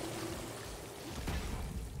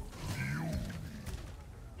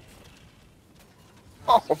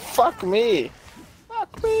 Oh, fuck me.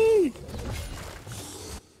 Fuck me.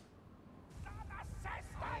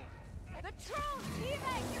 The trolls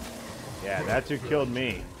healing. Yeah, that's who killed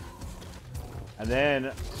me. And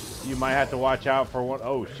then you might have to watch out for one.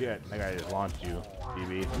 Oh shit, that guy just launched you,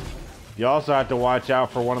 DB. You also have to watch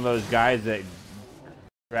out for one of those guys that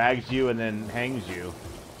drags you and then hangs you.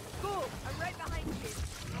 Go, I'm right behind you.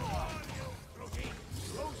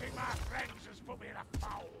 Losing my friends has put me in a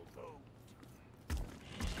foul mood.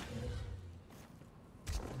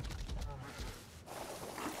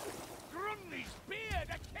 Grunny's beard,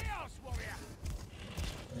 a chaos warrior!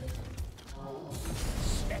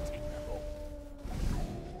 Setting them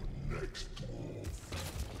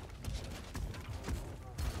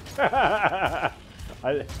up.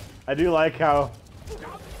 I do like how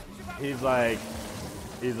he's like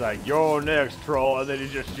you're next, troll, and then you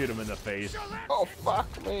just shoot him in the face. Oh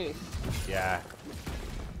fuck me. Yeah.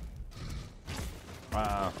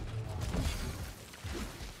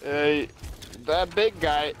 Hey, that big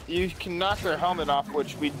guy, you can knock their helmet off,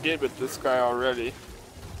 which we did with this guy already.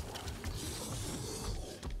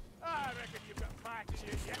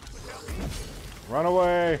 Run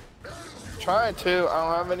away. Trying to, I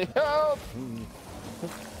don't have any help.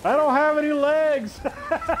 I don't have any legs.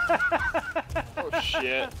 Oh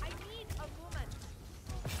shit. I need a woman.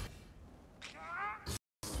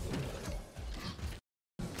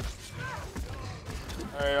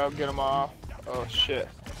 Alright, I'll get him off. Oh shit.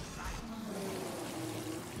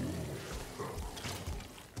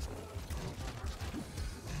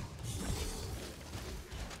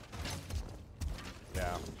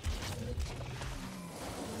 Yeah.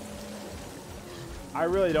 I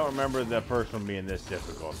really don't remember the first one being this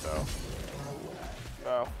difficult, though.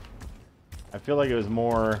 No. I feel like it was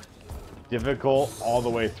more difficult all the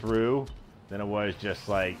way through than it was just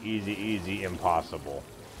like easy, easy, impossible.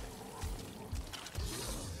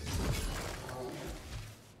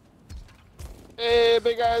 Hey,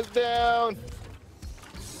 big guy's down.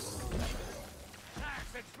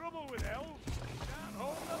 That's the trouble with elves. Can't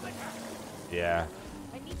hold the liquor. Yeah.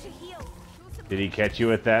 I need to heal. Show some Did he catch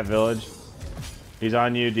you at that village? He's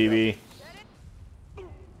on you, DB.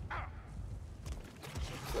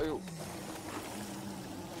 So,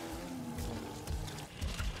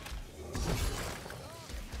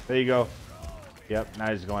 There you go. Yep,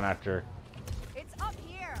 now he's going after her. It's up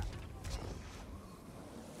here.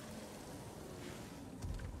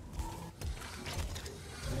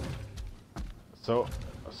 So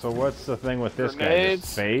what's the thing with this guy? Grenades.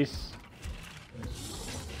 His face?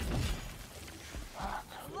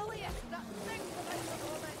 Lily, that thing without a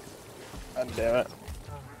woman. God damn it.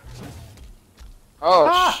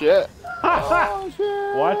 Oh shit. Oh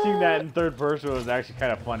shit. Watching that in third person was actually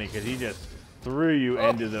kind of funny because he just threw you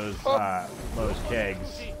into those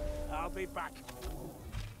kegs. I'll be back.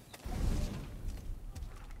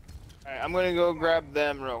 Alright, I'm gonna go grab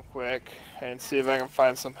them real quick and see if I can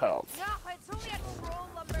find some health. No, it's only a troll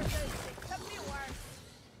lumber boost. It could be worse.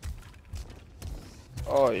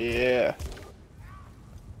 Oh yeah.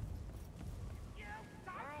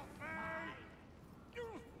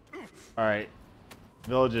 Alright.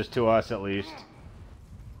 Village is to us at least.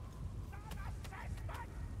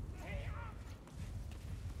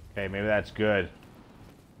 Okay, maybe that's good.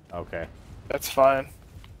 Okay. That's fine.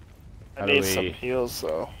 I How do need we- some heals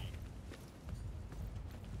though.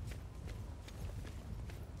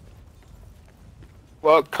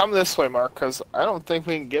 Well, come this way, Mark, because I don't think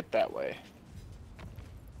we can get that way.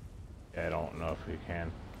 Yeah, I don't know if we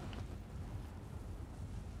can.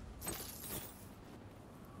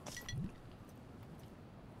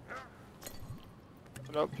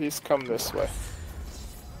 Nope, he's come this way.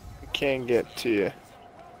 We can't get to you.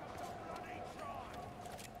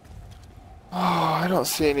 Oh, I don't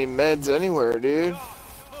see any meds anywhere, dude.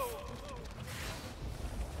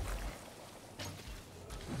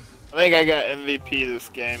 I think I got MVP this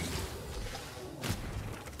game.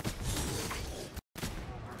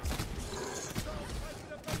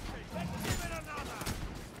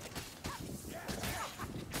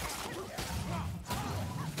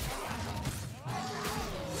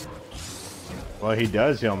 Well, he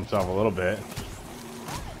does heal himself a little bit.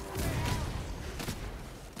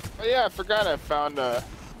 Oh yeah, I forgot I found a...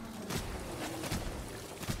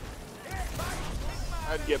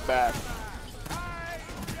 I'd get back.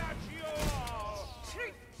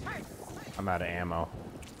 I'm out of ammo.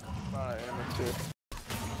 I am too.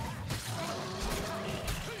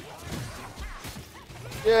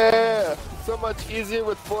 Yeah, so much easier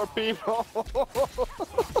with 4 people.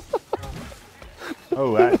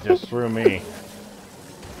 Oh, that just threw me.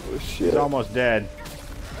 Oh He's shit. almost dead.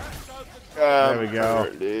 There we go.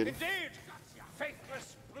 Hurt, dude. Indeed,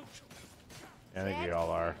 faithless brute. I think we all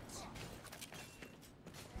are.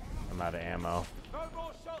 I'm out of ammo. No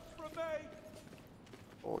more shots from me.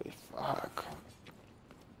 Holy fuck.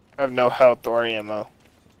 I have no health or ammo.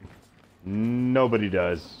 Nobody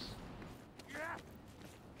does.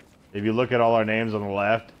 If you look at all our names on the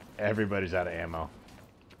left, everybody's out of ammo.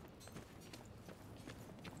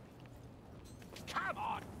 Come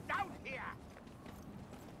on, down here.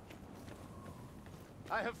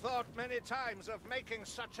 I have thought many times of making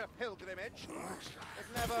such a pilgrimage,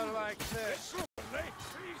 but never like this.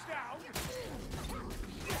 Please down.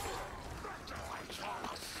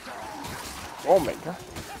 Oh my god.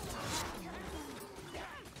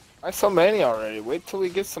 I saw many already. Wait till we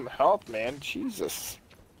get some health, man. Jesus.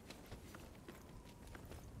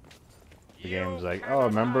 The game's like, oh,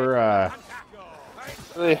 remember,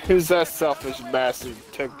 Who's that selfish bastard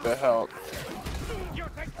who took the health?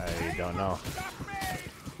 I don't know.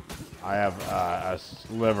 I have a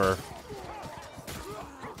sliver.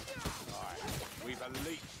 We've a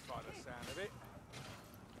leech by the sound of it.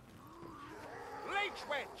 Leech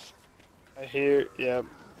witch! I hear, yep.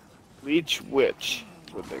 Leech Witch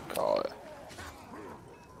is what they call it.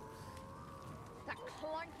 That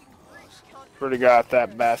clanking brute can't Swear to God, if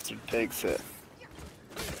that bastard takes it.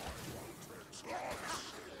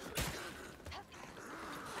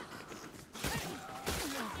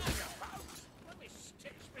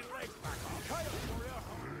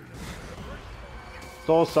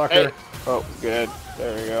 Soul sucker. Hey. Oh, good.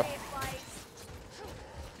 There we go.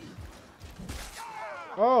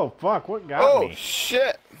 Oh, fuck, what got Oh, me?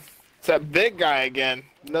 shit! It's that big guy again.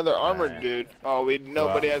 Another armored Alright. dude. Oh,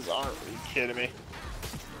 nobody has armor. Are you kidding me?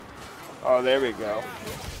 Oh, there we go.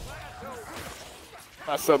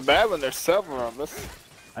 Not so bad when there's several of us.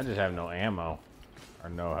 I just have no ammo. Or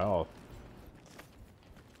no health.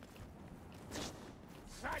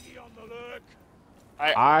 Saggy on the lurk.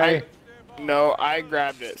 No, I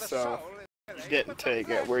grabbed it, so you didn't take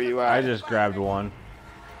it. Where you at? I just grabbed one.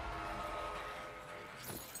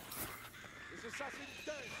 This assassin's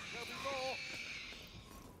dead. There'll be more.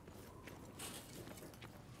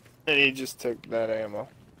 And he just took that ammo.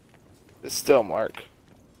 It's still Mark.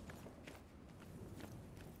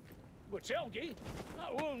 Well, Telgi,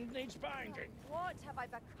 that wound needs binding. What have I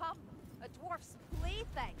become? A dwarf's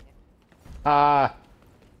plaything?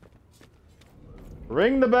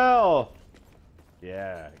 Ring the bell!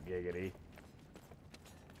 Yeah, giggity.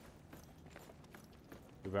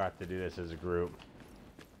 We've got to do this as a group.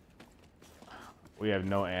 We have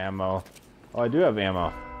no ammo. Oh, I do have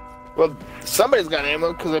ammo. Well, somebody's got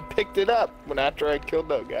ammo because I picked it up after I killed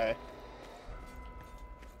that guy.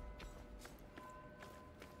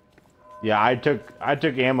 Yeah, I took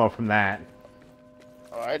ammo from that.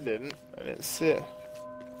 Oh, I didn't. I didn't see it.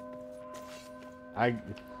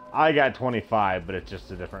 I got 25, but it's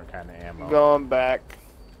just a different kind of ammo. Going back.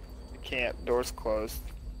 I can't. Door's closed.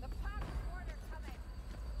 The pack order coming.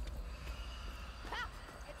 Ha!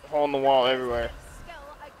 It's Hole in the wall everywhere. still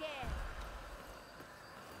again.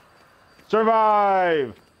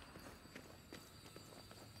 Survive!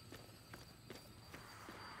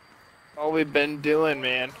 All we've been doing,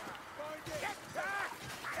 man.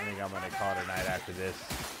 I think I'm gonna call it a night after this.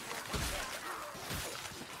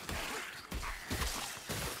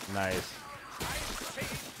 Nice.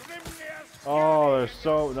 Oh,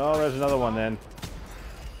 there's another one then.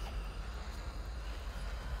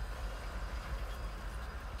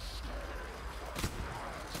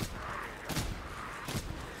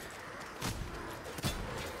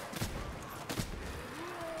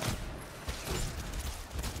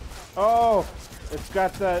 Oh, it's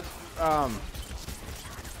got that,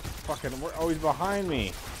 fucking, oh, he's behind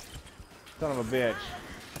me. Son of a bitch.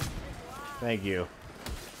 Thank you.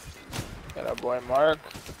 Got a boy Mark.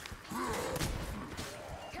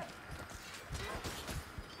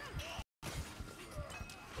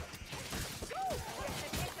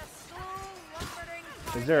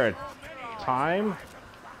 Is there a time?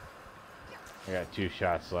 I got 2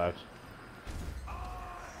 shots left.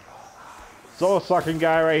 Soul sucking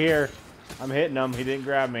guy right here. I'm hitting him. He didn't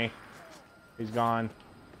grab me. He's gone.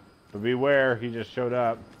 But beware, he just showed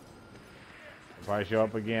up. He'll probably show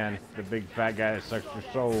up again. The big fat guy that sucks your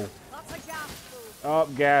soul. Oh,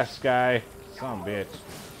 gas guy. Son of a bitch.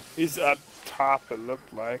 He's up top, it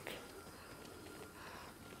looked like.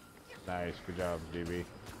 Nice. Good job, DB.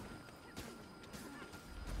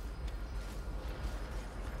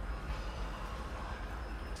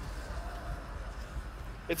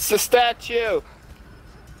 It's the statue!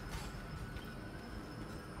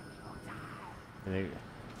 I think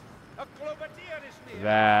A clovatier is near.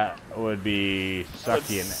 that would be It would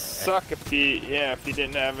sucky. suck if he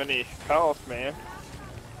didn't have any health, man.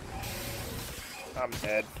 I'm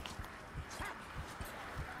dead.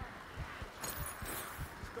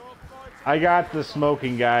 I got the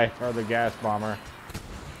smoking guy, or the gas bomber.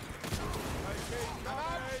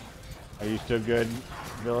 Are you still good,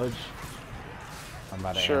 Village? I'm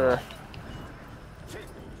out of Sure. ammo.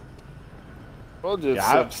 We'll just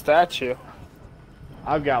Yeah, sub statue.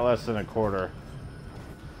 I've got less than a quarter.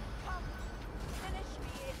 Finish me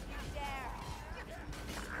if you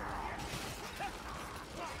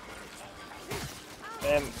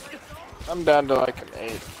dare. And I'm down to like an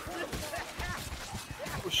 8.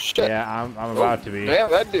 Oh shit. Yeah, I'm about to be. Damn,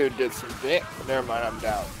 that dude did some damn. Never mind, I'm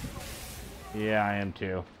down. Yeah, I am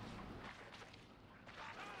too.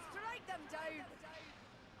 Strike them down.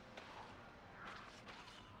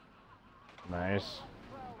 Nice.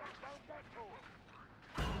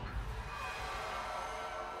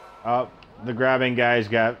 Oh, the grabbing guy's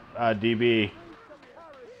got DB.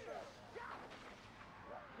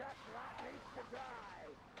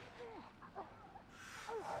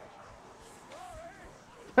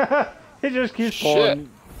 He just keeps pulling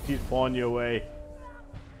you away.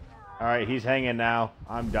 All right, he's hanging now.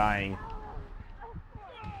 I'm dying.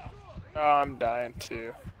 Oh, I'm dying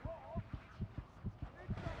too.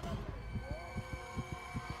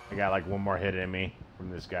 I got like one more hit in me from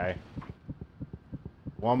this guy.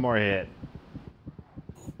 One more hit.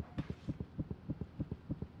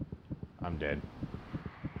 I'm dead.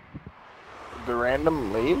 Did the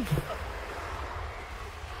random leave?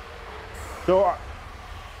 So,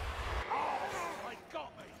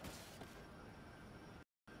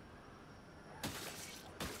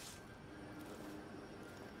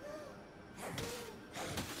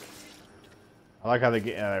 I like how they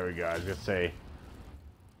get. There we go. I was gonna say.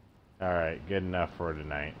 All right, good enough for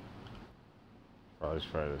tonight. Or at least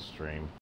for the stream.